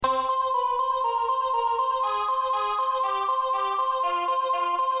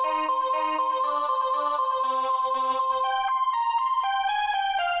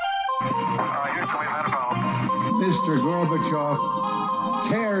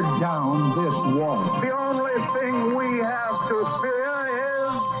won't. The only thing we have to fear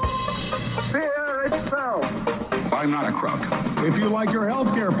is fear itself. I'm not a crook. If you like your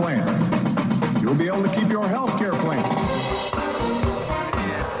health care plan, you'll be able to keep your health care plan.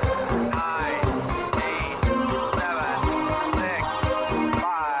 9, 8, 7, 6,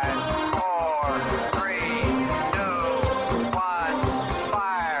 5, 4, 3, 2, 1,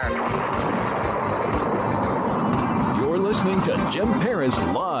 fire. You're listening to Jim Paris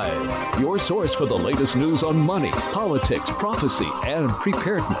Live, your source for the latest news on money, politics, prophecy, and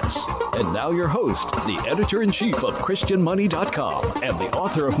preparedness. And now your host, the editor-in-chief of ChristianMoney.com and the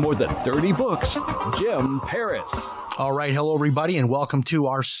author of more than 30 books, Jim Paris. All right. Hello, everybody, and welcome to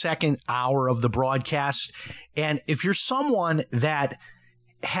our second hour of the broadcast. And if you're someone that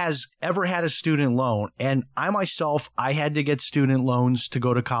has ever had a student loan, and I myself, I had to get student loans to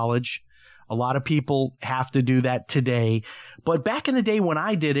go to college. A lot of people have to do that today. But back in the day when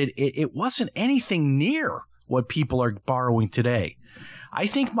I did it, it wasn't anything near what people are borrowing today. I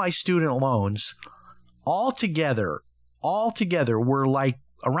think my student loans altogether were like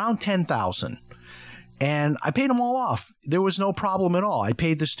around $10,000. And I paid them all off. There was no problem at all. I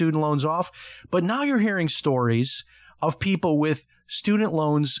paid the student loans off. But now you're hearing stories of people with student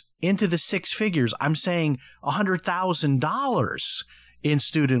loans into the six figures. I'm saying $100,000 in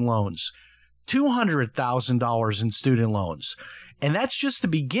student loans, $200,000 in student loans. And that's just the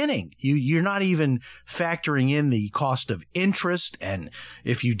beginning. You're not even factoring in the cost of interest. And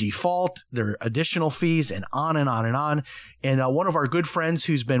if you default, there are additional fees and on and on and on. And one of our good friends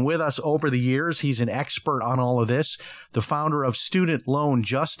who's been with us over the years, he's an expert on all of this, the founder of Student Loan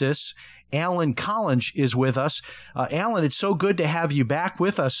Justice, Alan Collinge, is with us. Alan, it's so good to have you back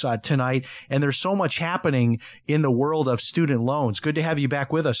with us tonight. And there's so much happening in the world of student loans. Good to have you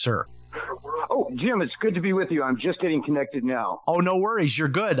back with us, sir. Oh, Jim, it's good to be with you. I'm just getting connected now. Oh, no worries. You're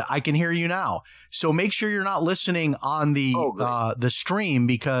good. I can hear you now. So make sure you're not listening on the stream,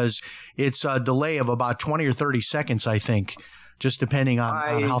 because it's a delay of about 20 or 30 seconds, I think, just depending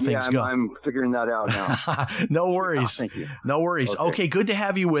on how things go. I'm figuring that out now. No worries. Oh, thank you. No worries. Okay, good to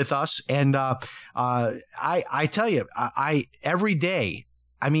have you with us. And I tell you, every day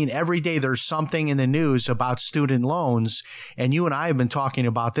there's something in the news about student loans, and you and I have been talking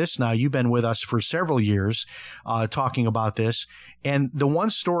about this now. You've been with us for several years talking about this. And the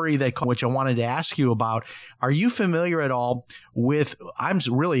one story which I wanted to ask you about, are you familiar at all with, I'm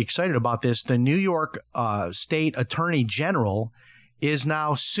really excited about this, the New York State Attorney General is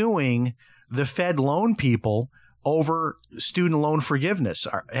now suing the FedLoan people over student loan forgiveness.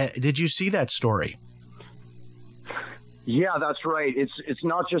 Did you see that story? Yeah, that's right. It's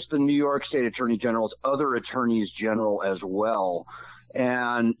not just the New York State Attorney General, it's other attorneys general as well.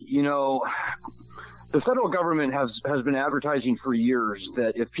 And, you know, the federal government has been advertising for years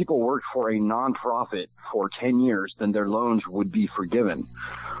that if people worked for a nonprofit for 10 years, then their loans would be forgiven.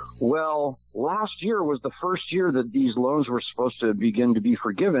 Well, last year was the first year that these loans were supposed to begin to be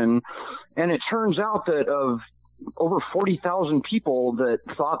forgiven. And it turns out that of over 40,000 people that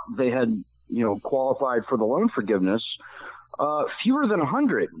thought they had qualified for the loan forgiveness, fewer than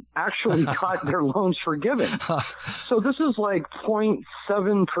 100 actually got their loans forgiven. So this is like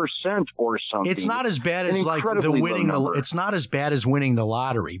 0.7% or something. It's not as bad as like the winning. It's not as bad as winning the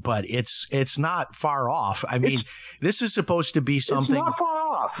lottery, but it's not far off. I mean, this is supposed to be something. It's not far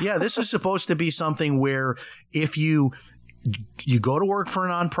off. Yeah, this is supposed to be something where if you go to work for a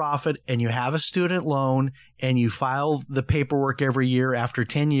nonprofit and you have a student loan and you file the paperwork every year, after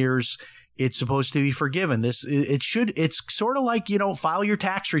 10 years, it's supposed to be forgiven. It's sort of like, file your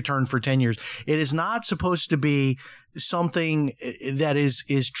tax return for 10 years. It is not supposed to be something that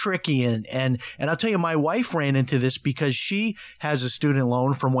is tricky. And I'll tell you, my wife ran into this because she has a student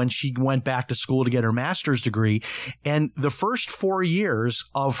loan from when she went back to school to get her master's degree. And the first 4 years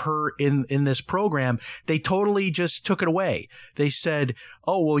of her in this program, they totally just took it away. They said,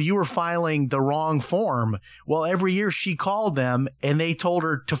 oh, well, you were filing the wrong form. Well, every year she called them and they told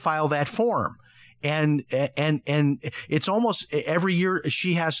her to file that form. And it's almost every year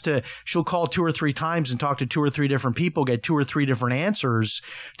she'll call 2 or 3 times and talk to 2 or 3 different people, get 2 or 3 different answers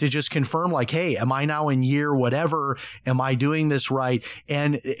to just confirm, like, hey, am I now in year whatever? Am I doing this right?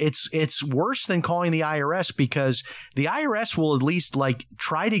 And it's worse than calling the IRS, because the IRS will at least like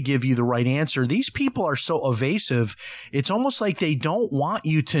try to give you the right answer. These people are so evasive. It's almost like they don't want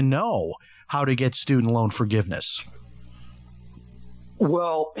you to know how to get student loan forgiveness.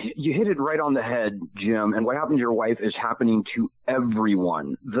 Well, you hit it right on the head, Jim. And what happened to your wife is happening to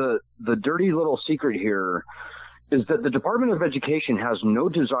everyone. The dirty little secret here is that the Department of Education has no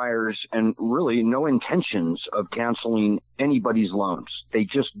desires and really no intentions of canceling anybody's loans. They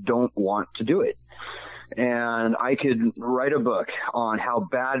just don't want to do it. And I could write a book on how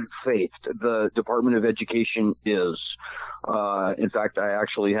bad faith the Department of Education is. In fact, I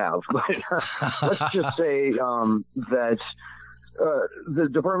actually have. But let's just say that the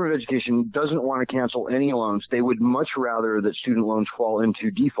Department of Education doesn't want to cancel any loans. They would much rather that student loans fall into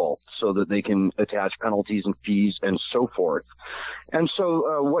default so that they can attach penalties and fees and so forth. And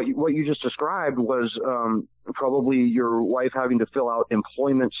so what you just described was probably your wife having to fill out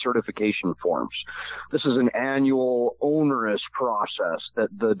employment certification forms. This is an annual onerous process that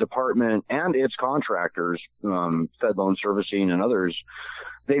the department and its contractors, FedLoan Servicing and others,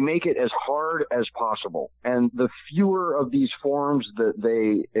 they make it as hard as possible. And the fewer of these forms that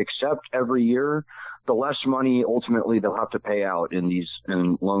they accept every year, the less money ultimately they'll have to pay out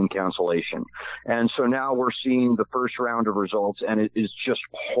in loan cancellation. And so now we're seeing the first round of results, and it is just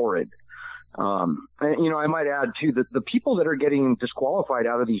horrid. And, I might add too that the people that are getting disqualified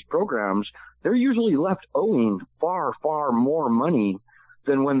out of these programs, they're usually left owing far, far more money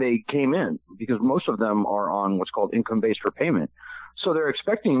than when they came in, because most of them are on what's called income-based repayment. So they're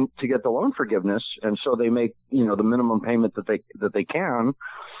expecting to get the loan forgiveness, and so they make, the minimum payment that they can.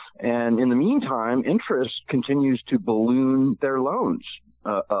 And in the meantime, interest continues to balloon their loans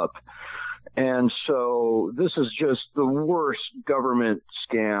up. And so this is just the worst government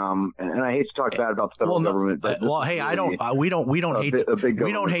scam. And I hate to talk bad about the federal government. But we don't hate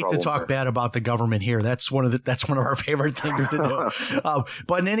to talk bad about the government here. That's one of our favorite things to do.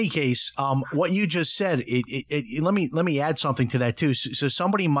 But in any case, what you just said, let me add something to that too. So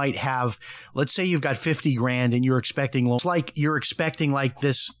somebody might have, let's say you've got $50,000 and you're expecting loans, like you're expecting like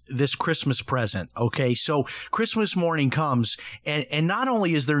this Christmas present. Okay. So Christmas morning comes and not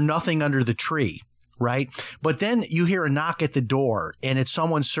only is there nothing under the tree, right? But then you hear a knock at the door and it's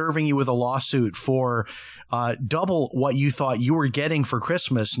someone serving you with a lawsuit for double what you thought you were getting for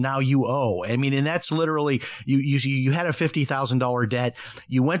Christmas. Now you owe. I mean, and that's literally you had a $50,000 debt.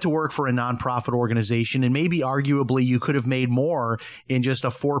 You went to work for a nonprofit organization, and maybe arguably you could have made more in just a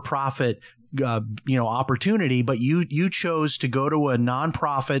for-profit opportunity, but you chose to go to a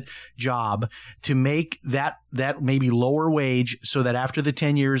nonprofit job to make that maybe lower wage so that after the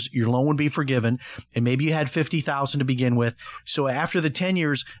 10 years, your loan would be forgiven. And maybe you had $50,000 to begin with. So after the 10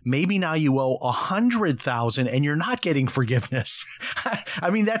 years, maybe now you owe $100,000 and you're not getting forgiveness. I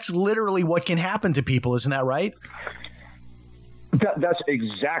mean, that's literally what can happen to people. Isn't that right? That's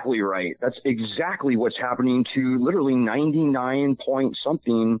exactly right. That's exactly what's happening to literally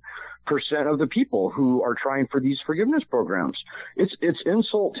 99% of the people who are trying for these forgiveness programs. It's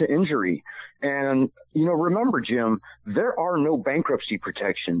insult to injury. And, remember, Jim, there are no bankruptcy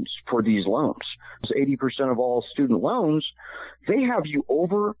protections for these loans. 80% of all student loans, they have you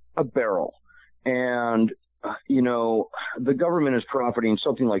over a barrel. And, the government is profiting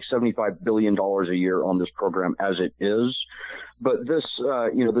something like $75 billion a year on this program as it is. But this,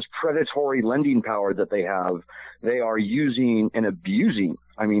 this predatory lending power that they have, they are using and abusing.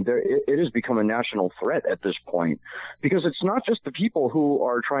 I mean, it has become a national threat at this point, because it's not just the people who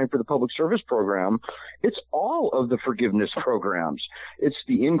are trying for the public service program. It's all of the forgiveness programs. It's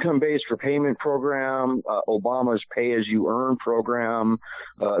the income-based repayment program, Obama's pay-as-you-earn program,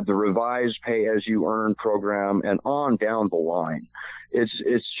 the revised pay-as-you-earn program, and on down the line. It's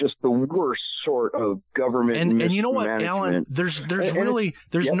just the worst sort of government. And you know what, Alan? There's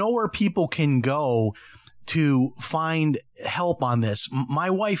nowhere people can go to find help on this.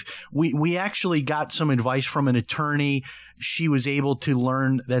 My wife, we actually got some advice from an attorney. She was able to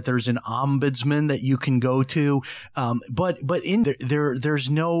learn that there's an ombudsman that you can go to. But in there's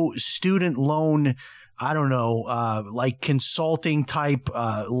no student loan, I don't know, like consulting type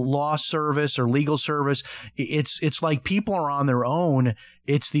law service or legal service. It's like people are on their own.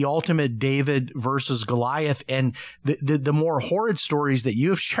 It's the ultimate David versus Goliath. And the more horrid stories that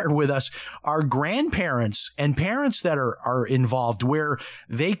you've shared with us are grandparents and parents that are involved, where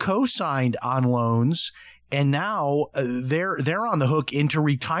they co-signed on loans. And now they're on the hook into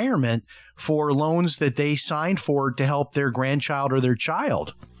retirement for loans that they signed for to help their grandchild or their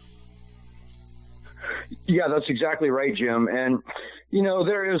child. Yeah, that's exactly right, Jim. And,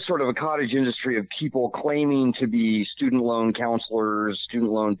 there is sort of a cottage industry of people claiming to be student loan counselors,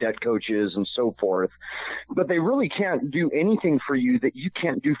 student loan debt coaches, and so forth. But they really can't do anything for you that you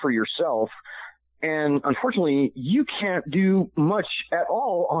can't do for yourself. And unfortunately, you can't do much at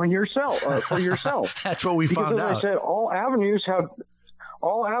all on yourself for yourself. That's what we found out. As I said, all avenues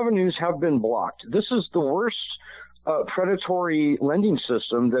have been blocked. This is the worst predatory lending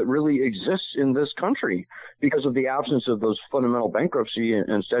system that really exists in this country because of the absence of those fundamental bankruptcy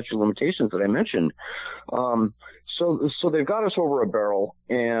and statute of limitations that I mentioned. So they've got us over a barrel,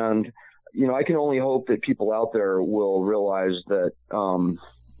 and I can only hope that people out there will realize that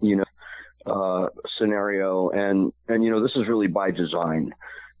scenario, and this is really by design.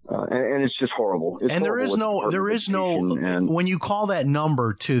 And it's just horrible. It's and horrible. there is no, when you call that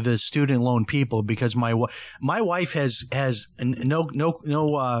number to the student loan people, because my wife has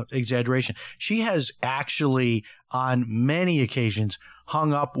no exaggeration. She has actually on many occasions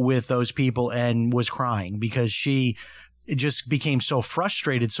hung up with those people and was crying because she just became so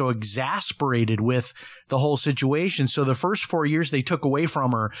frustrated, so exasperated with the whole situation. So the first 4 years they took away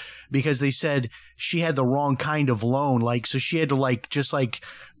from her because they said she had the wrong kind of loan. So she had to just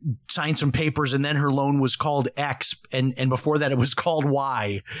sign some papers, and then her loan was called X, and before that it was called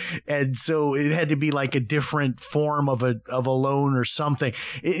Y. And so it had to be like a different form of a loan or something.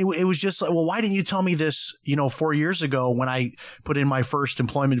 It was just like, well, why didn't you tell me this, 4 years ago when I put in my first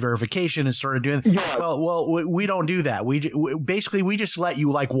employment verification and started doing yeah. Well, we don't do that. We just let you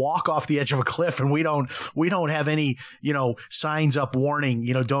walk off the edge of a cliff, and we don't have any, signs up warning,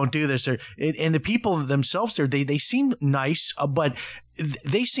 don't do this. And the people themselves there, they seem nice, but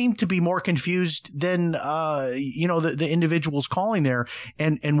they seem to be more confused than, the individuals calling there.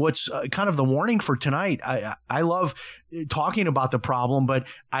 And what's kind of the warning for tonight, I love talking about the problem, but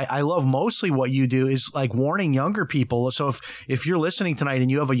I love mostly what you do is warning younger people. So if you're listening tonight and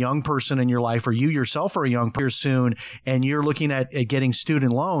you have a young person in your life, or you yourself are a young person soon, and you're looking at getting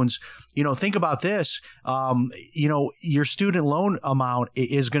student loans, think about this. Your student loan amount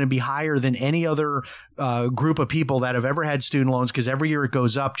is going to be higher than any other group of people that have ever had student loans, because every year it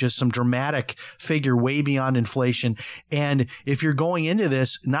goes up, just some dramatic figure way beyond inflation. And if you're going into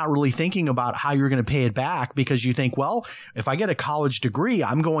this not really thinking about how you're going to pay it back, because you think, well, if I get a college degree,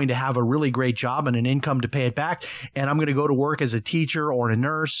 I'm going to have a really great job and an income to pay it back, and I'm going to go to work as a teacher or a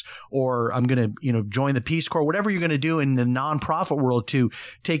nurse, or I'm going to join the Peace Corps, whatever you're going to do in the nonprofit world to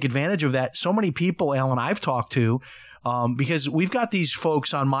take advantage of that. So many people, Alan, I've talked to, because we've got these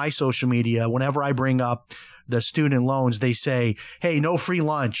folks on my social media, whenever I bring up the student loans, they say, hey, no free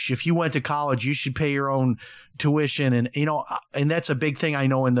lunch. If you went to college, you should pay your own tuition. And, and that's a big thing I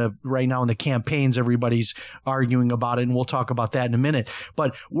know right now in the campaigns, everybody's arguing about it. And we'll talk about that in a minute.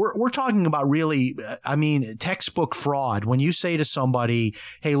 But we're talking about really, textbook fraud. When you say to somebody,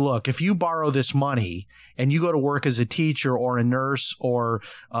 hey, look, if you borrow this money and you go to work as a teacher or a nurse or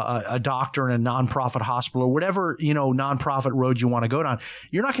a doctor in a nonprofit hospital or whatever, nonprofit road you want to go down,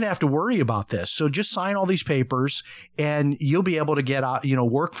 you're not going to have to worry about this. So just sign all these papers and you'll be able to get out,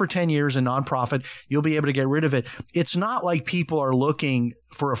 work for 10 years in nonprofit. You'll be able to get rid of it. It's not like people are looking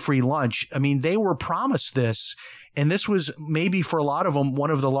for a free lunch. They were promised this, and this was maybe for a lot of them one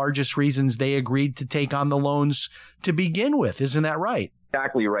of the largest reasons they agreed to take on the loans to begin with. Isn't that right?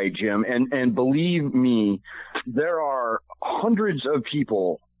 Exactly right, Jim. And believe me, there are hundreds of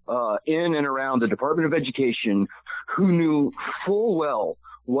people in and around the Department of Education who knew full well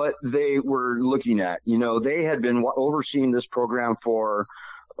what they were looking at. They had been overseeing this program for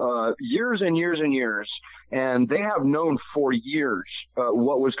years and years and years. And they have known for years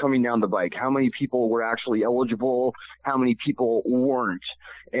what was coming down the pike, how many people were actually eligible, how many people weren't.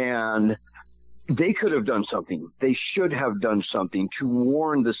 And they could have done something. They should have done something to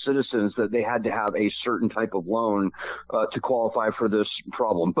warn the citizens that they had to have a certain type of loan to qualify for this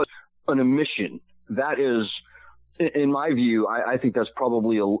problem. But an omission, that is, in my view, I think that's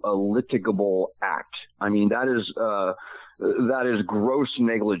probably a litigable act. That is gross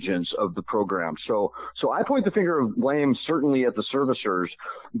negligence of the program. So I point the finger of blame certainly at the servicers,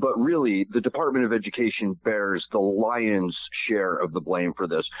 but really the Department of Education bears the lion's share of the blame for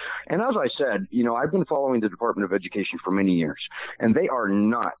this. And as I said, I've been following the Department of Education for many years, and they are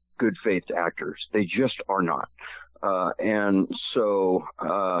not good faith actors. They just are not. And so,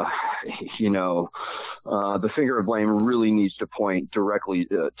 the finger of blame really needs to point directly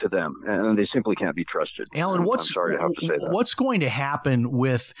to them, and they simply can't be trusted. Alan, I'm sorry to have to say that. What's going to happen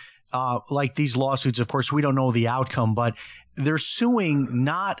with these lawsuits? Of course, we don't know the outcome, but they're suing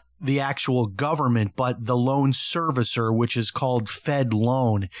not the actual government, but the loan servicer, which is called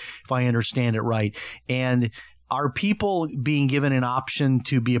FedLoan, if I understand it right. And are people being given an option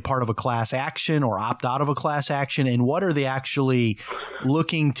to be a part of a class action or opt out of a class action? And what are they actually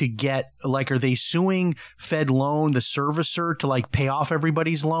looking to get? Are they suing FedLoan, the servicer, to pay off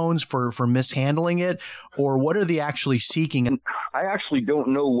everybody's loans for mishandling it? Or what are they actually seeking? I actually don't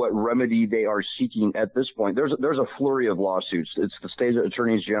know what remedy they are seeking at this point. There's a flurry of lawsuits. It's the state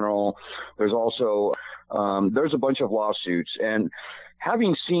attorneys general. There's also There's a bunch of lawsuits, and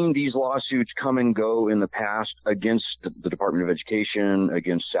having seen these lawsuits come and go in the past against the Department of Education,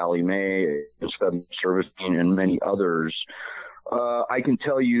 against Sallie Mae, against FedLoan Servicing, and many others, I can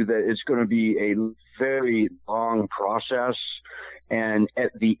tell you that it's going to be a very long process. And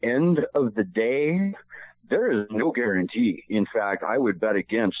at the end of the day, there is no guarantee. In fact, I would bet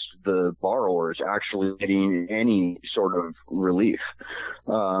against the borrowers actually getting any sort of relief.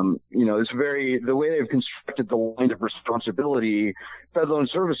 It's the way they've constructed the line of responsibility. FedLoan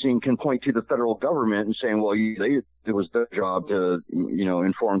Servicing can point to the federal government and saying, well, it was their job to,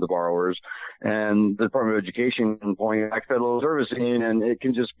 inform the borrowers. And the Department of Education can point back FedLoan Servicing, and it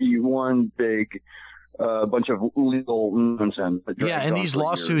can just be one big bunch of legal nonsense. Yeah, and these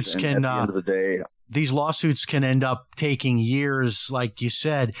lawsuits can, at the end of the day, these lawsuits can end up taking years, like you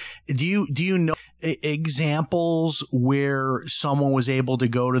said. Do you know examples where someone was able to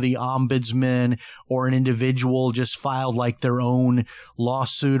go to the ombudsman, or an individual just filed like their own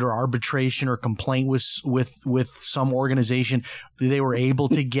lawsuit or arbitration or complaint with some organization? They were able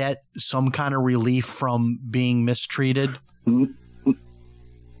to get some kind of relief from being mistreated?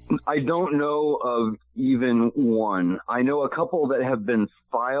 I don't know of even one. I know a couple that have been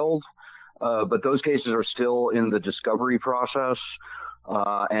filed, but those cases are still in the discovery process,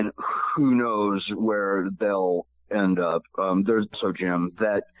 and who knows where they'll end up. There's also, Jim,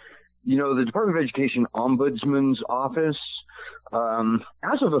 that, the Department of Education Ombudsman's Office,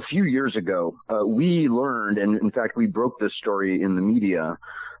 as of a few years ago, we learned, and in fact, we broke this story in the media,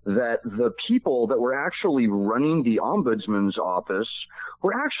 that the people that were actually running the Ombudsman's Office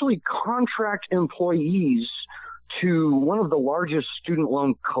were actually contract employees to one of the largest student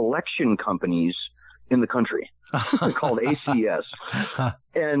loan collection companies in the country called ACS.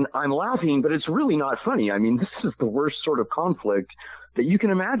 And I'm laughing, but it's really not funny. I mean, this is the worst sort of conflict that you can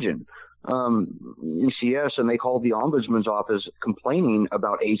imagine. ACS, and they called the Ombudsman's Office complaining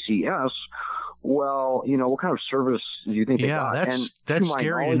about ACS. Well, what kind of service do you think they got? That's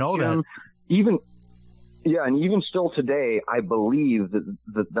scary to know that. Even still today, I believe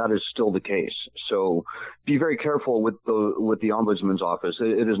that is still the case. So be very careful with the Ombudsman's Office.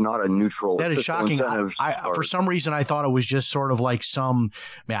 It is not a neutral. That is shocking. For some reason, I thought it was just sort of like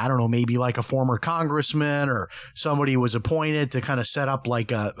I don't know, maybe like a former congressman or somebody was appointed to kind of set up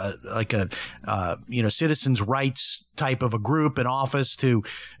like a citizens' rights type of a group and office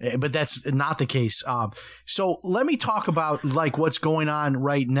but that's not the case. So let me talk about like what's going on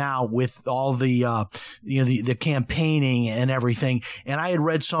right now with all the the campaigning and everything. And I had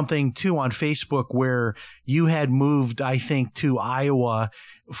read something too on Facebook where you had moved, I think, to Iowa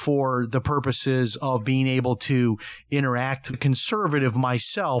for the purposes of being able to interact. Conservative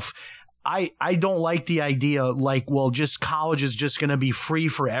myself, I don't like the idea like, well, just college is just going to be free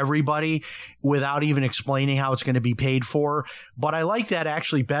for everybody without even explaining how it's going to be paid for. But I like that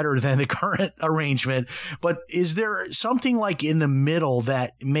actually better than the current arrangement. But is there something like in the middle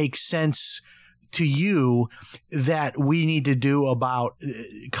that makes sense to you that we need to do about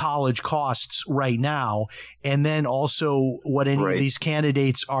college costs right now? And then also what any of these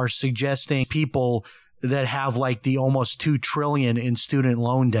candidates are suggesting, people that have like the almost $2 trillion in student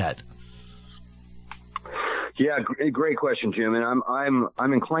loan debt? Yeah, great question, Jim. And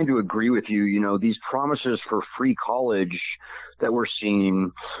I'm inclined to agree with you. These promises for free college that we're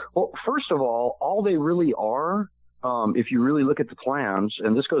seeing. Well, first of all they really are, if you really look at the plans,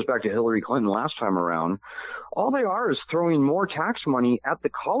 and this goes back to Hillary Clinton last time around, all they are is throwing more tax money at the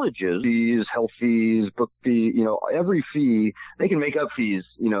colleges, fees, health fees, book fee, every fee. They can make up fees.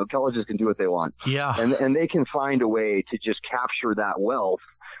 Colleges can do what they want. Yeah. And they can find a way to just capture that wealth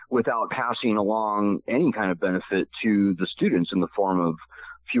without passing along any kind of benefit to the students in the form of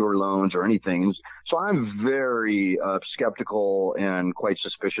fewer loans or anything. So I'm very skeptical and quite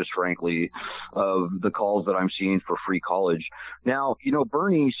suspicious, frankly, of the calls that I'm seeing for free college. Now,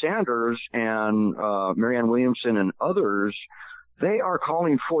 Bernie Sanders and Marianne Williamson and others, they are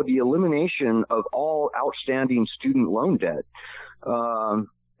calling for the elimination of all outstanding student loan debt.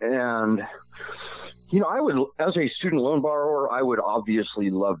 And I would, as a student loan borrower, I would obviously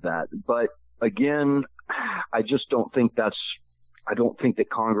love that. But again, I just don't think that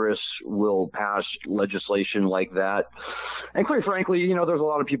Congress will pass legislation like that. And quite frankly, there's a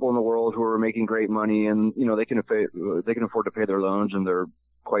lot of people in the world who are making great money, and they can afford to pay their loans, and they're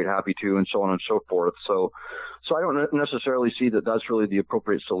quite happy to, and so on and so forth. So I don't necessarily see that that's really the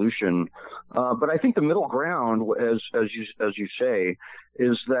appropriate solution. But I think the middle ground, as you say,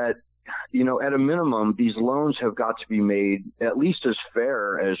 is that at a minimum, these loans have got to be made at least as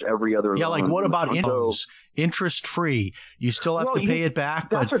fair as every other Yeah, loan. like what about So- interest-free? You still have to pay it back.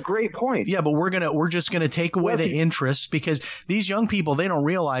 That's a great point. Yeah, but we're just gonna take away the interest, because these young people, they don't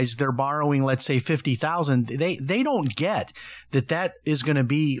realize they're borrowing, let's say $50,000. They don't get that is going to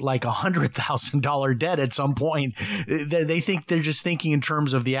be like $100,000 debt at some point. They think they're just thinking in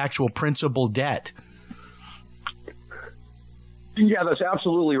terms of the actual principal debt. Yeah, that's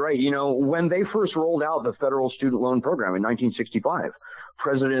absolutely right. When they first rolled out the federal student loan program in 1965,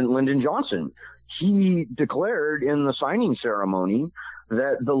 President Lyndon Johnson, he declared in the signing ceremony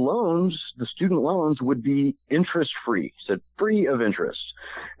that the student loans would be interest-free. He said free of interest.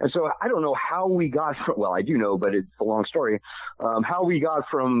 And so I don't know how we got from, well, I do know, but it's a long story, how we got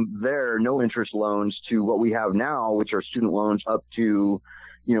from there, no interest loans, to what we have now, which are student loans up to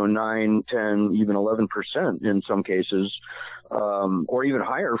 9, 10, even 11% in some cases, or even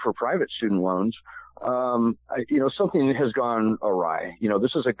higher for private student loans. Something has gone awry.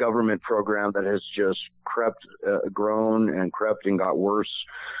 This is a government program that has just grown and crept and got worse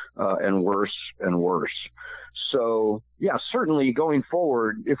and worse and worse. So, yeah, certainly going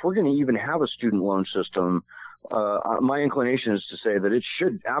forward, if we're going to even have a student loan system, my inclination is to say that it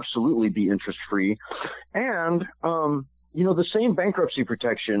should absolutely be interest-free. And, the same bankruptcy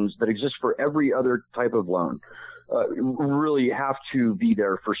protections that exist for every other type of loan really have to be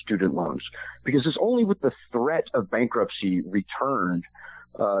there for student loans, because it's only with the threat of bankruptcy returned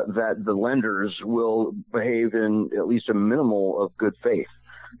that the lenders will behave in at least a minimal of good faith.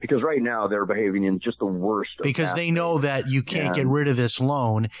 Because right now they're behaving in just the worst. Because they know that you can't get rid of this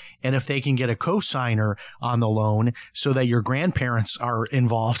loan. And if they can get a co-signer on the loan so that your grandparents are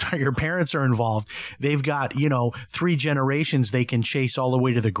involved or your parents are involved, they've got, 3 generations they can chase all the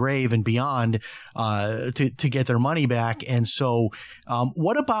way to the grave and beyond to get their money back. And so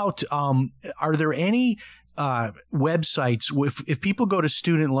what about are there any websites, if people go to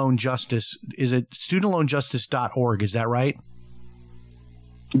Student Loan Justice, is it studentloanjustice.org? Is that right?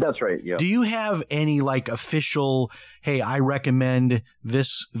 That's right. Yeah. Do you have any official, hey, I recommend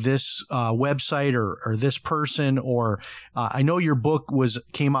this website or this person, or I know your book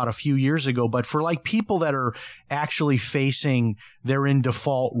came out a few years ago, but for people that are actually they're in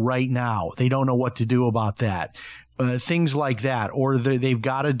default right now, they don't know what to do about that, things like that, or they've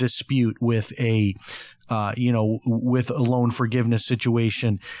got a dispute with with a loan forgiveness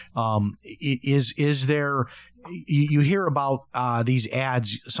situation. Is there? You hear about these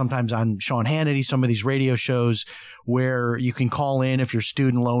ads sometimes on Sean Hannity, some of these radio shows where you can call in if your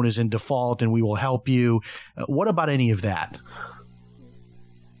student loan is in default and we will help you. What about any of that?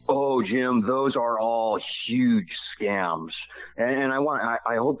 Oh, Jim, those are all huge scams. And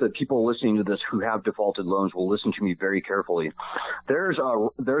I hope that people listening to this who have defaulted loans will listen to me very carefully. There's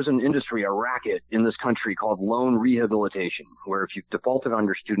an industry, a racket in this country called loan rehabilitation, where if you've defaulted on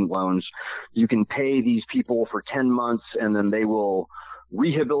your student loans, you can pay these people for 10 months and then they will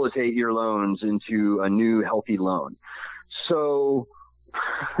rehabilitate your loans into a new healthy loan. So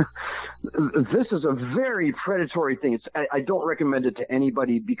this is a very predatory thing. I don't recommend it to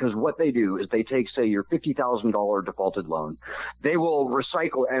anybody, because what they do is they take, say, your $50,000 defaulted loan. They will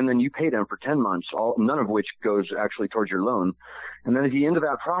recycle, and then you pay them for 10 months, none of which goes actually towards your loan. And then at the end of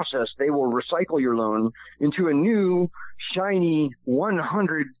that process, they will recycle your loan into a new, shiny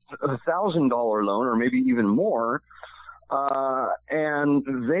 $100,000 loan, or maybe even more. And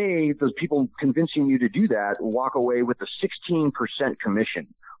those people convincing you to do that walk away with a 16% commission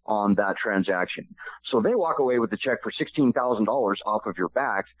on that transaction. So they walk away with a check for $16,000 off of your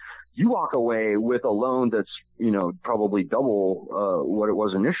back. You walk away with a loan that's, probably double what it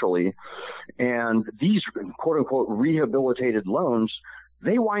was initially. And these quote unquote rehabilitated loans,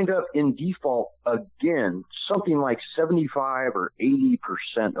 they wind up in default again, something like 75 or 80%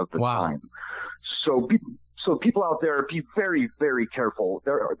 of the time. So people out there, be very, very careful.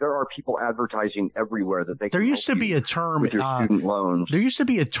 There are people advertising everywhere that they can. There used to be a term with your student loans. There used to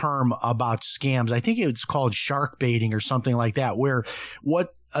be a term about scams. I think it's called shark baiting or something like that, where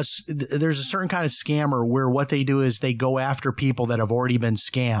there's a certain kind of scammer where what they do is they go after people that have already been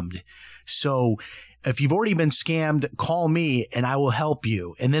scammed. So if you've already been scammed, call me and I will help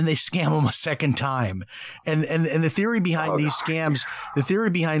you. And then they scam them a second time. And the theory behind these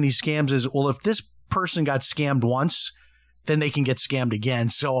scams is, well, if this person got scammed once, then they can get scammed again.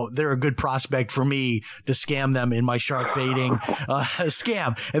 So they're a good prospect for me to scam them in my shark baiting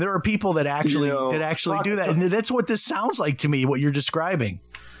scam. And there are people that actually do that. And that's what this sounds like to me, what you're describing.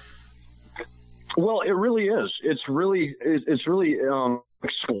 Well, it really is. It's really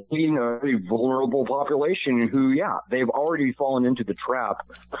excluding a very vulnerable population who, yeah, they've already fallen into the trap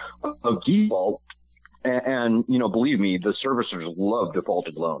of default. And, believe me, the servicers love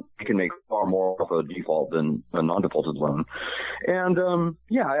defaulted loans. They can make far more of a default than a non-defaulted loan. And,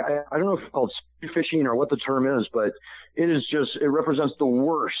 I don't know if it's called spear phishing or what the term is, but it represents the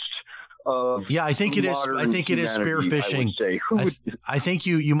worst of I think it is. I think it is spear phishing. I think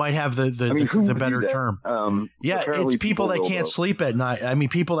you might have the better term. It's people that can't sleep at night. I mean,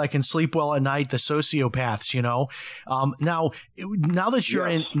 people that can sleep well at night, the sociopaths, now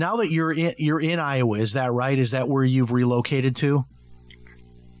that you're in Iowa, is that right? Is that where you've relocated to?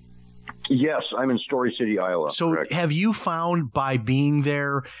 Yes, I'm in Story City, Iowa. So correct. Have you found by being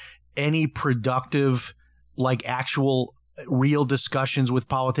there any productive, like actual real discussions with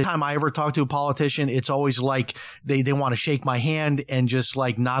politicians? Time I ever talk to a politician, it's always like they want to shake my hand and just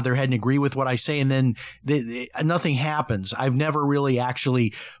like nod their head and agree with what I say, and then nothing happens. I've never really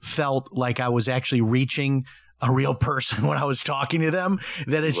actually felt like I was actually reaching a real person when I was talking to them,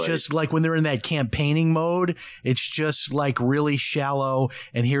 that it's just like when they're in that campaigning mode, it's just like really shallow.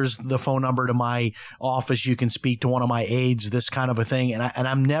 And here's the phone number to my office. You can speak to one of my aides, this kind of a thing. And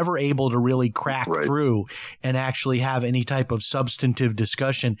I'm never able to really crack through and actually have any type of substantive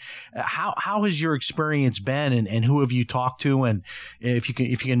discussion. How has your experience been, and who have you talked to? And if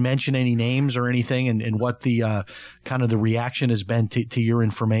you can mention any names or anything, and what the kind of the reaction has been to your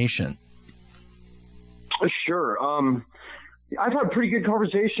information. Sure. I've had pretty good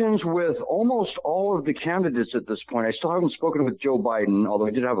conversations with almost all of the candidates at this point. I still haven't spoken with Joe Biden, although I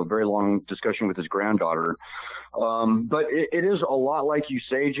did have a very long discussion with his granddaughter. But it is a lot like you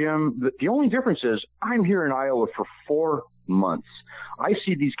say, Jim. The only difference is I'm here in Iowa for 4 months. I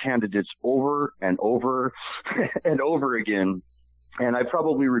see these candidates over and over and over again. And I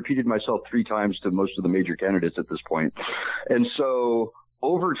probably repeated myself 3 times to most of the major candidates at this point. And so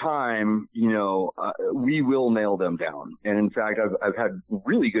over time, we will nail them down. And in fact, I've had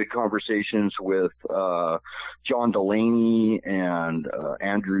really good conversations with John Delaney and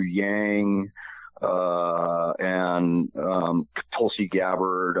Andrew Yang and Tulsi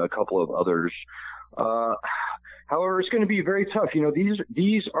Gabbard, a couple of others. However, it's going to be very tough.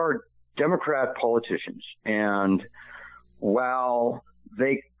 These are Democrat politicians, and while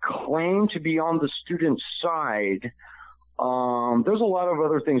they claim to be on the student side, there's a lot of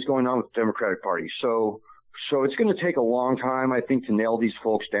other things going on with the Democratic Party. So it's going to take a long time, I think, to nail these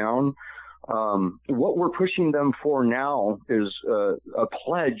folks down. What we're pushing them for now is a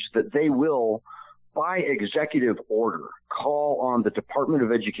pledge that they will, by executive order, call on the Department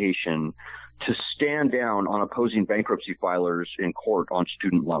of Education to stand down on opposing bankruptcy filers in court on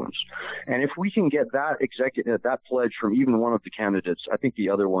student loans. And if we can get that pledge from even one of the candidates, I think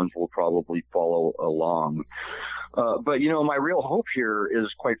the other ones will probably follow along. But my real hope here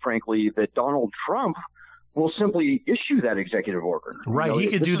is, quite frankly, that Donald Trump will simply issue that executive order. Right. He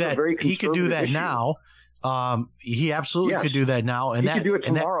could do that. He could do that now. He absolutely could do that now. And he could do it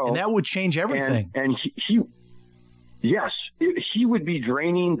tomorrow. And that would change everything. And he would be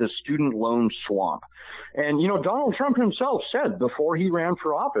draining the student loan swamp. And, Donald Trump himself said before he ran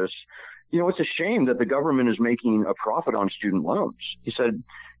for office, it's a shame that the government is making a profit on student loans. He said,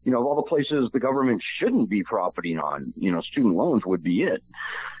 of all the places the government shouldn't be profiting on, student loans would be it.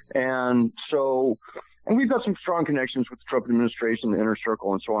 And so, and we've got some strong connections with the Trump administration, the inner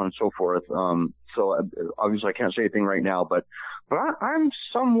circle, and so on and so forth. So obviously I can't say anything right now, but I'm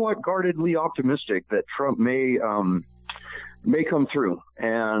somewhat guardedly optimistic that Trump may come through.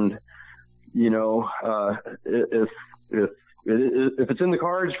 And, if it's in the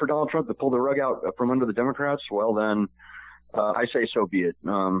cards for Donald Trump to pull the rug out from under the Democrats, well, then I say so be it.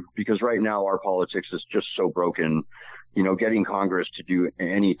 Because right now our politics is just so broken. Getting Congress to do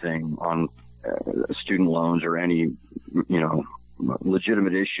anything on student loans or any,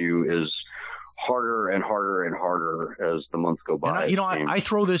 legitimate issue is harder and harder and harder as the months go by. And I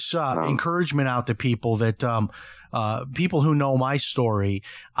throw this encouragement out to people that people who know my story.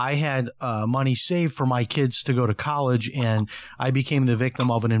 I had money saved for my kids to go to college, and I became the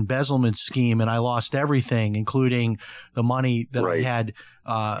victim of an embezzlement scheme, and I lost everything, including the money that I had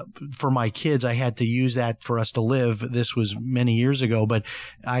for my kids. I had to use that for us to live. This was many years ago, but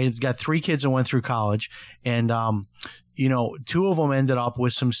I got 3 kids that went through college, and 2 of them ended up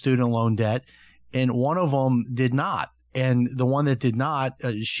with some student loan debt, and one of them did not. And the one that did not,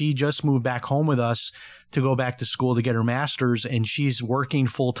 she just moved back home with us to go back to school to get her master's, and she's working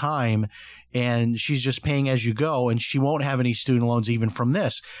full time, and she's just paying as you go, and she won't have any student loans even from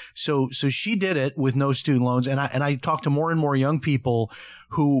this. So she did it with no student loans, and I talk to more and more young people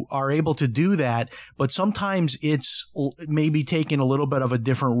who are able to do that, but sometimes it's maybe taking a little bit of a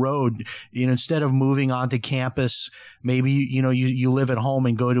different road. Instead of moving onto campus, maybe you live at home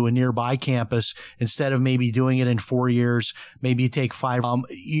and go to a nearby campus. Instead of maybe doing it in 4 years, maybe you take 5.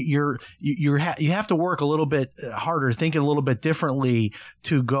 You have to work a little bit harder, think a little bit differently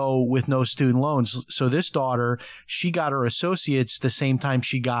to go with no student loans. So this daughter, she got her associates the same time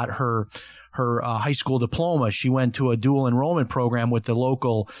she got her high school diploma. She went to a dual enrollment program with the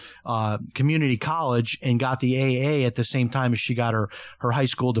local community college and got the AA at the same time as she got her high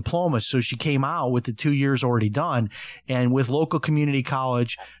school diploma. So she came out with the 2 years already done. And with local community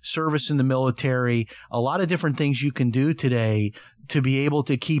college, service in the military, a lot of different things you can do today to be able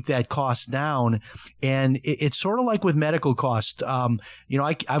to keep that cost down. And it's sort of like with medical costs.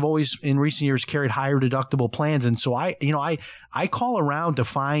 I've always in recent years carried higher deductible plans. And so I call around to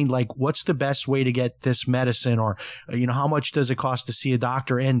find like what's the best way to get this medicine, or how much does it cost to see a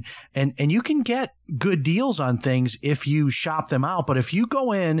doctor, and you can get good deals on things if you shop them out. But if you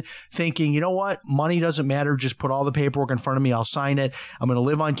go in thinking, money doesn't matter, just put all the paperwork in front of me, I'll sign it, I'm going to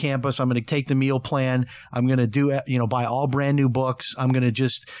live on campus, I'm going to take the meal plan, I'm going to do buy all brand new books, I'm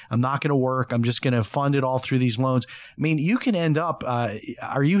not going to work, I'm just going to fund it all through these loans. I mean, you can end up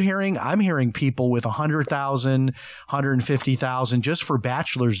I'm hearing people with 100,000, 150,000 just for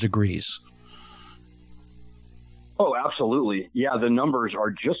bachelor's degrees. Oh, absolutely. Yeah, the numbers are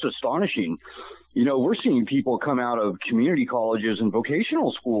just astonishing. We're seeing people come out of community colleges and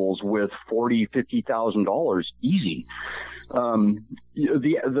vocational schools with $40,000, $50,000 easy.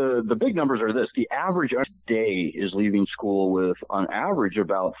 The big numbers are this: the average day is leaving school with, on average,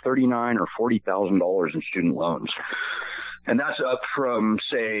 about $39,000 or $40,000 in student loans. And that's up from,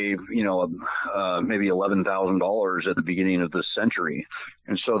 say, maybe $11,000 at the beginning of this century.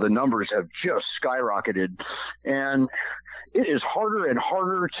 And so the numbers have just skyrocketed. And it is harder and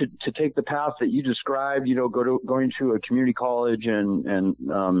harder to take the path that you described, going to a community college and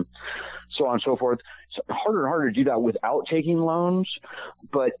so on and so forth. It's harder and harder to do that without taking loans.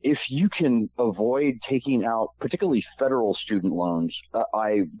 But if you can avoid taking out particularly federal student loans,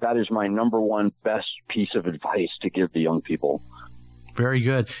 that is my number one best piece of advice to give the young people. Very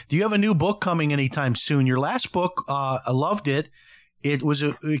good. Do you have a new book coming anytime soon? Your last book, I loved it.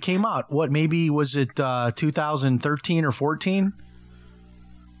 It came out, maybe was it 2013 or 14?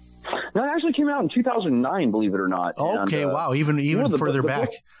 No, it actually came out in 2009, believe it or not. Okay, and, wow, even further back.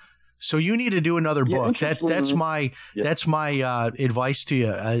 Book, so you need to do another book. That's my advice to you.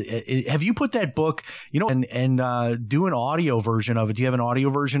 Have you put that book, and do an audio version of it? Do you have an audio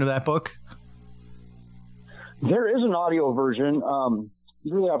version of that book? There is an audio version.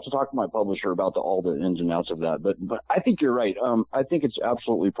 You really have to talk to my publisher about all the ins and outs of that. But I think you're right. I think it's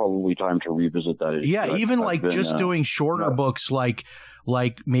absolutely probably time to revisit that. Yeah, even doing shorter books like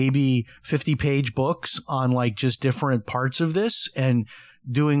maybe 50-page books on like just different parts of this, and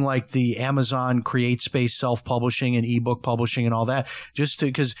doing like the Amazon Create Space self-publishing and ebook publishing and all that, just to,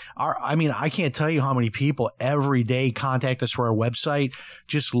 because I can't tell you how many people every day contact us for our website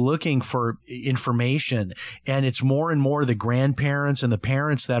just looking for information. And it's more and more the grandparents and the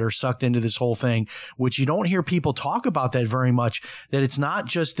parents that are sucked into this whole thing, which you don't hear people talk about that very much, that it's not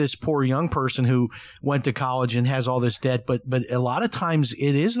just this poor young person who went to college and has all this debt, but a lot of times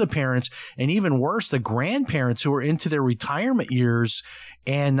it is the parents, and even worse, the grandparents who are into their retirement years.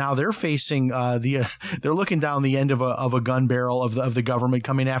 And now they're facing they're looking down the end of a gun barrel of the government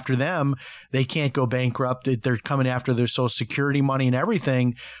coming after them. They can't go bankrupt. They're coming after their Social Security money and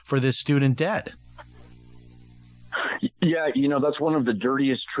everything for this student debt. Yeah, that's one of the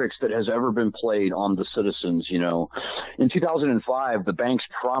dirtiest tricks that has ever been played on the citizens. In 2005, the banks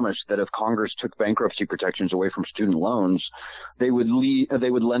promised that if Congress took bankruptcy protections away from student loans, they would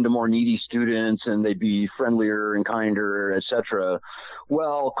lend to more needy students, and they'd be friendlier and kinder, etc.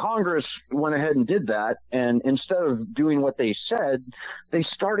 Well, Congress went ahead and did that, and instead of doing what they said, they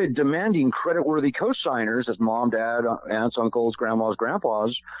started demanding creditworthy cosigners as mom, dad, aunts, uncles, grandmas,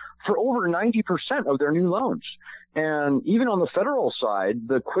 grandpas for over 90% of their new loans. And even on the federal side,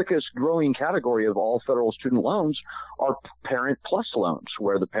 the quickest growing category of all federal student loans are parent plus loans,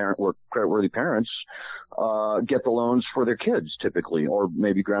 where creditworthy parents get the loans for their kids typically, or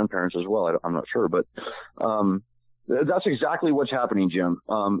maybe grandparents as well. I'm not sure, but That's exactly what's happening, Jim.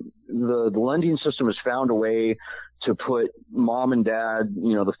 The lending system has found a way to put mom and dad,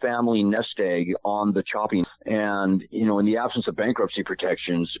 the family nest egg on the chopping. And, in the absence of bankruptcy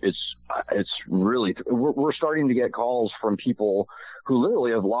protections, it's really, we're starting to get calls from people who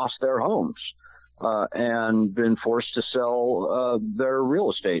literally have lost their homes, and been forced to sell, their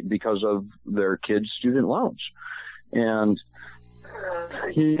real estate because of their kids' student loans. And,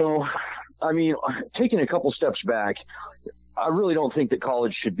 taking a couple steps back, I really don't think that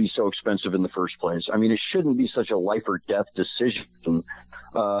college should be so expensive in the first place. I mean, it shouldn't be such a life or death decision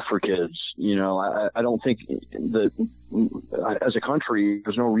for kids. I don't think that as a country,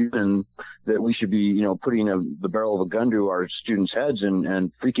 there's no reason that we should be, putting the barrel of a gun to our students' heads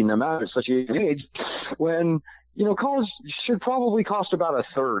and freaking them out at such a young age when, college should probably cost about a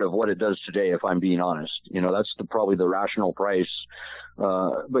third of what it does today, if I'm being honest. That's probably the rational price.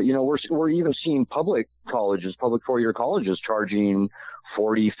 But we're even seeing public four-year colleges charging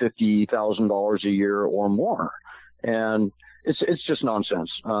 $40,000-$50,000 a year or more, and it's just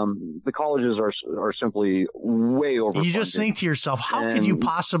nonsense. The colleges are simply way overfunded. You just think to yourself, how could you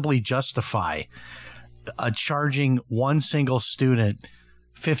possibly justify charging one single student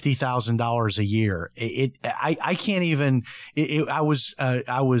 $50,000 a year? I can't even. I was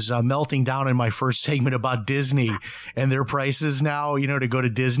melting down in my first segment about Disney and their prices now. To go to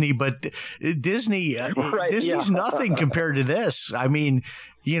Disney, but Disney's nothing compared to this. I mean,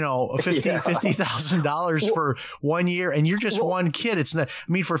 $50,000 for 1 year, and you're just one kid. It's not.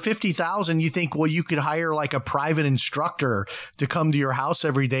 I mean, for $50,000, you think, well, you could hire like a private instructor to come to your house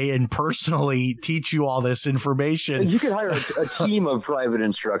every day and personally teach you all this information. You could hire a team of private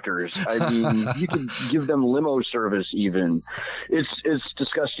instructors. I mean, you could give them limo service. Even it's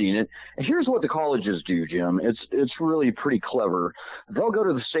disgusting. And here's what the colleges do, Jim. It's really pretty clever. They'll go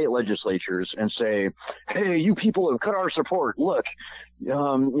to the state legislatures and say, "Hey, you people have cut our support. Look.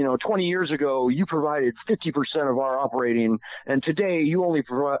 20 years ago, you provided 50% of our operating, and today you only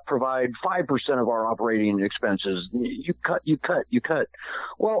provide 5% of our operating expenses. You cut.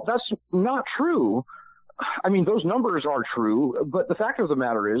 Well, that's not true. I mean, those numbers are true, but the fact of the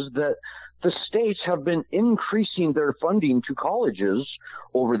matter is that the states have been increasing their funding to colleges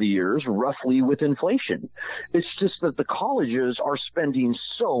over the years, roughly with inflation. It's just that the colleges are spending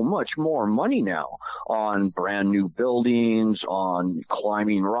so much more money now on brand new buildings, on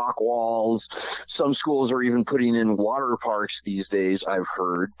climbing rock walls. Some schools are even putting in water parks these days, I've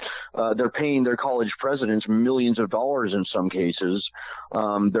heard. They're paying their college presidents millions of dollars in some cases.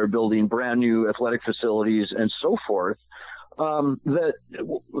 They're building brand new athletic facilities and so forth. That,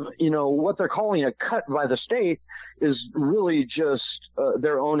 what they're calling a cut by the state is really just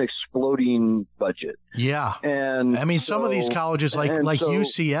their own exploding budget. Yeah. And I mean, some of these colleges like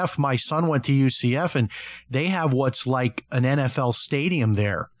UCF, my son went to UCF, and they have what's like an NFL stadium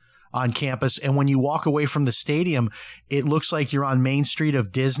there on campus. And when you walk away from the stadium, it looks like you're on Main Street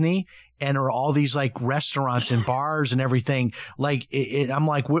of Disney, and are all these like restaurants and bars and everything. Like, I'm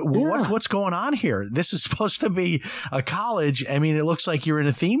like, what's going on here? This is supposed to be a college. I mean, it looks like you're in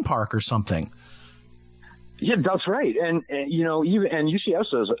a theme park or something. Yeah, that's right. And UCF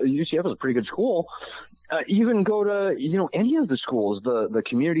is a pretty good school. Even go to, any of the schools, the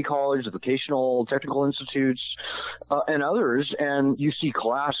community college, the vocational technical institutes, and others, and you see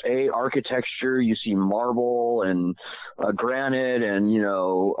Class A architecture, you see marble and granite and,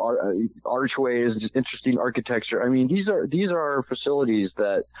 archways, interesting architecture. I mean, these are facilities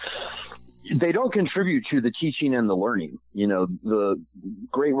that they don't contribute to the teaching and the learning. The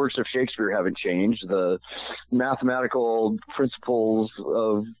great works of Shakespeare haven't changed. The mathematical principles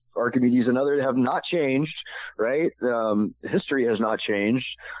of Archimedes and others have not changed, right? History has not changed.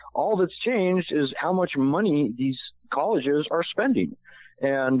 All that's changed is how much money these colleges are spending.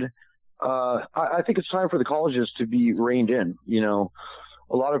 And I think it's time for the colleges to be reined in.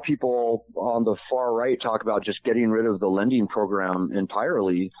 A lot of people on the far right talk about just getting rid of the lending program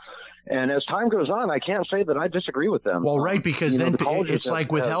entirely. And as time goes on, I can't say that I disagree with them. Well, right, because then it's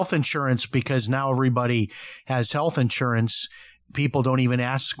like with health insurance, because now everybody has health insurance. People don't even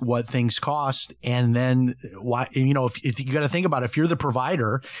ask what things cost. And then, why? If you got to think about it, if you're the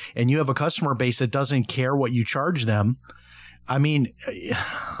provider and you have a customer base that doesn't care what you charge them, I mean,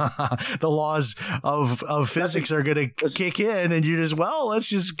 the laws of physics are going to kick in, and you let's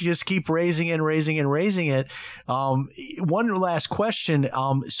just keep raising it. One last question.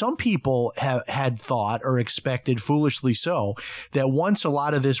 Some people have had thought, or expected, foolishly so, that once a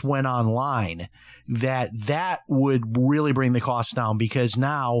lot of this went online, that would really bring the cost down, because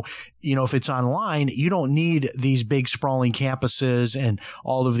now if it's online, you don't need these big sprawling campuses and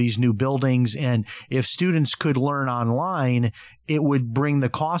all of these new buildings. And if students could learn online, it would bring the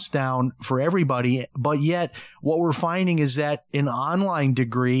cost down for everybody. But yet what we're finding is that an online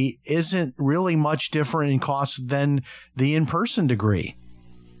degree isn't really much different in cost than the in-person degree.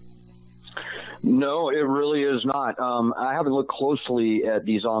 No, it really is not. I haven't looked closely at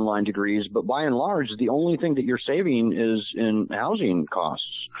these online degrees, but by and large, the only thing that you're saving is in housing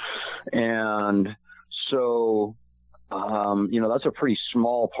costs. And so, that's a pretty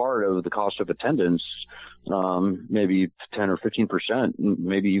small part of the cost of attendance, maybe 10 or 15%,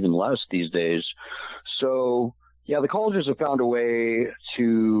 maybe even less these days. So, yeah, the colleges have found a way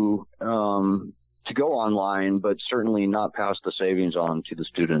to go online, but certainly not pass the savings on to the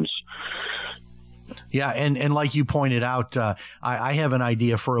students. Yeah, and like you pointed out, I have an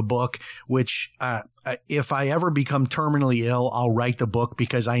idea for a book, which if I ever become terminally ill, I'll write the book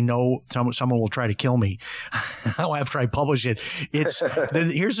because I know someone will try to kill me after I publish it.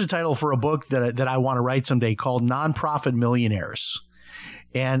 Here's the title for a book that I want to write someday called Nonprofit Millionaires.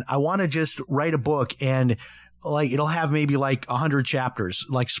 And I want to just write a book, and it'll have maybe 100 chapters,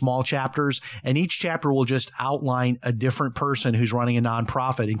 small chapters, and each chapter will just outline a different person who's running a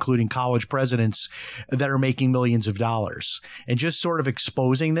nonprofit, including college presidents that are making millions of dollars, and just sort of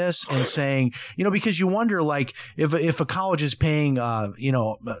exposing this and saying, because you wonder, if a college is paying,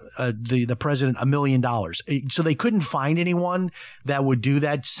 the president $1 million, so they couldn't find anyone that would do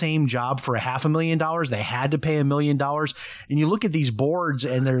that same job for $500,000. They had to pay $1 million. And you look at these boards,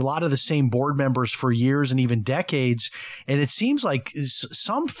 and there are a lot of the same board members for years and even decades, and it seems like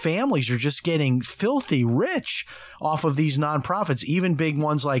some families are just getting filthy rich off of these nonprofits, even big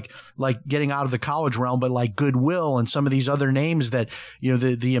ones like getting out of the college realm, but like Goodwill and some of these other names that,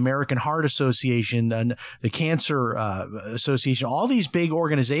 the American Heart Association and the Cancer Association, all these big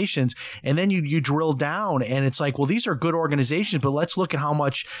organizations. And then you drill down, and it's like, well, these are good organizations, but let's look at how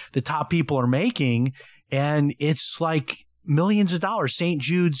much the top people are making. And it's like millions of dollars. St.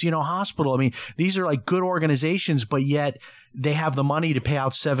 Jude's, hospital. I mean, these are good organizations, but yet they have the money to pay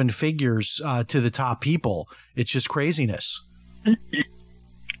out 7 figures to the top people. It's just craziness.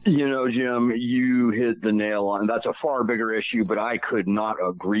 Jim, you hit the nail on. That's a far bigger issue, but I could not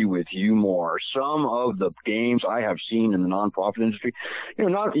agree with you more. Some of the games I have seen in the nonprofit industry,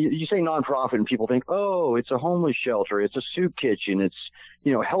 you say nonprofit and people think, oh, it's a homeless shelter, it's a soup kitchen, it's,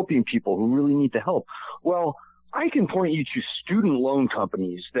 helping people who really need the help. Well, I can point you to student loan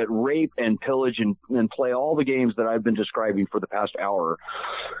companies that rape and pillage and play all the games that I've been describing for the past hour.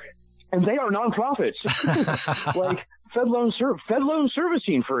 And they are nonprofits. FedLoan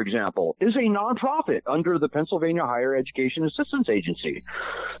Servicing, for example, is a nonprofit under the Pennsylvania Higher Education Assistance Agency.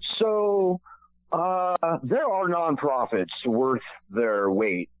 So there are nonprofits worth their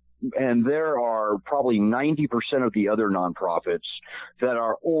weight. And there are probably 90% of the other nonprofits that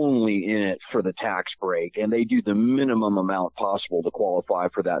are only in it for the tax break, and they do the minimum amount possible to qualify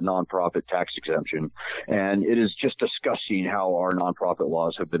for that nonprofit tax exemption. And it is just disgusting how our nonprofit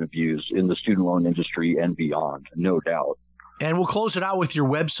laws have been abused in the student loan industry and beyond, no doubt. And we'll close it out with your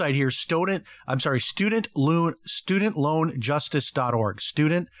website here, studentloanjustice.org,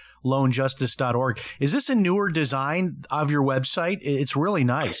 studentloanjustice.org. Is this a newer design of your website? It's really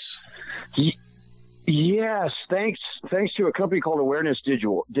nice. Yes, thanks to a company called Awareness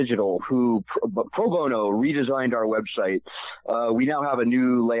Digital, who pro bono redesigned our website. We now have a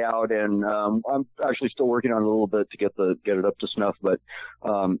new layout, and I'm actually still working on it a little bit to get it up to snuff. But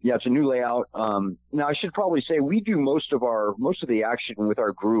it's a new layout. Now I should probably say we do most of the action with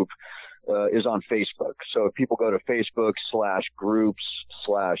our group is on Facebook. So if people go to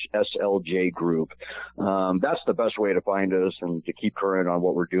Facebook/groups/SLJ group, that's the best way to find us and to keep current on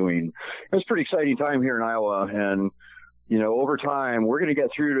what we're doing. It's a pretty exciting time here in Iowa, and over time we're going to get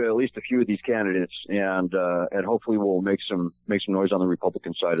through to at least a few of these candidates, and hopefully we'll make some noise on the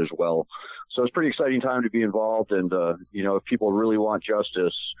Republican side as well. So it's a pretty exciting time to be involved, and if people really want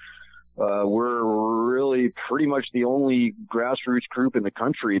justice, we're really pretty much the only grassroots group in the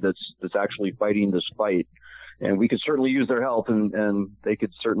country that's actually fighting this fight. And we could certainly use their help, and they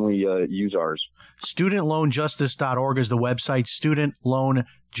could certainly use ours. StudentLoanJustice.org is the website,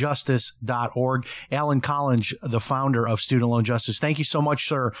 StudentLoanJustice.org. Alan Collinge, the founder of Student Loan Justice. Thank you so much,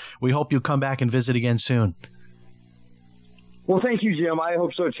 sir. We hope you'll come back and visit again soon. Well, thank you, Jim. I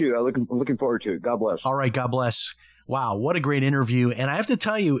hope so, too. I'm looking forward to it. God bless. All right. God bless. Wow, what a great interview. And I have to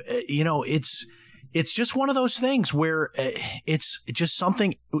tell you, it's just one of those things where it's just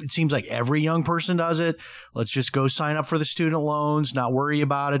something, it seems like every young person does it. Let's just go sign up for the student loans, not worry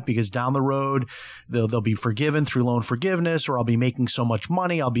about it, because down the road, they'll be forgiven through loan forgiveness, or I'll be making so much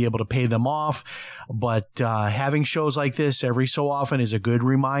money, I'll be able to pay them off. But having shows like this every so often is a good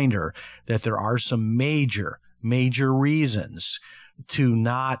reminder that there are some major reasons to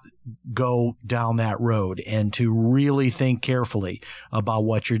not go down that road, and to really think carefully about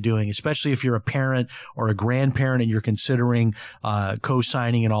what you're doing, especially if you're a parent or a grandparent and you're considering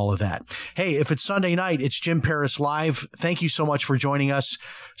co-signing and all of that. Hey, if it's Sunday night, it's Jim Paris Live. Thank you so much for joining us.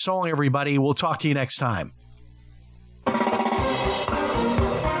 So long, everybody. We'll talk to you next time.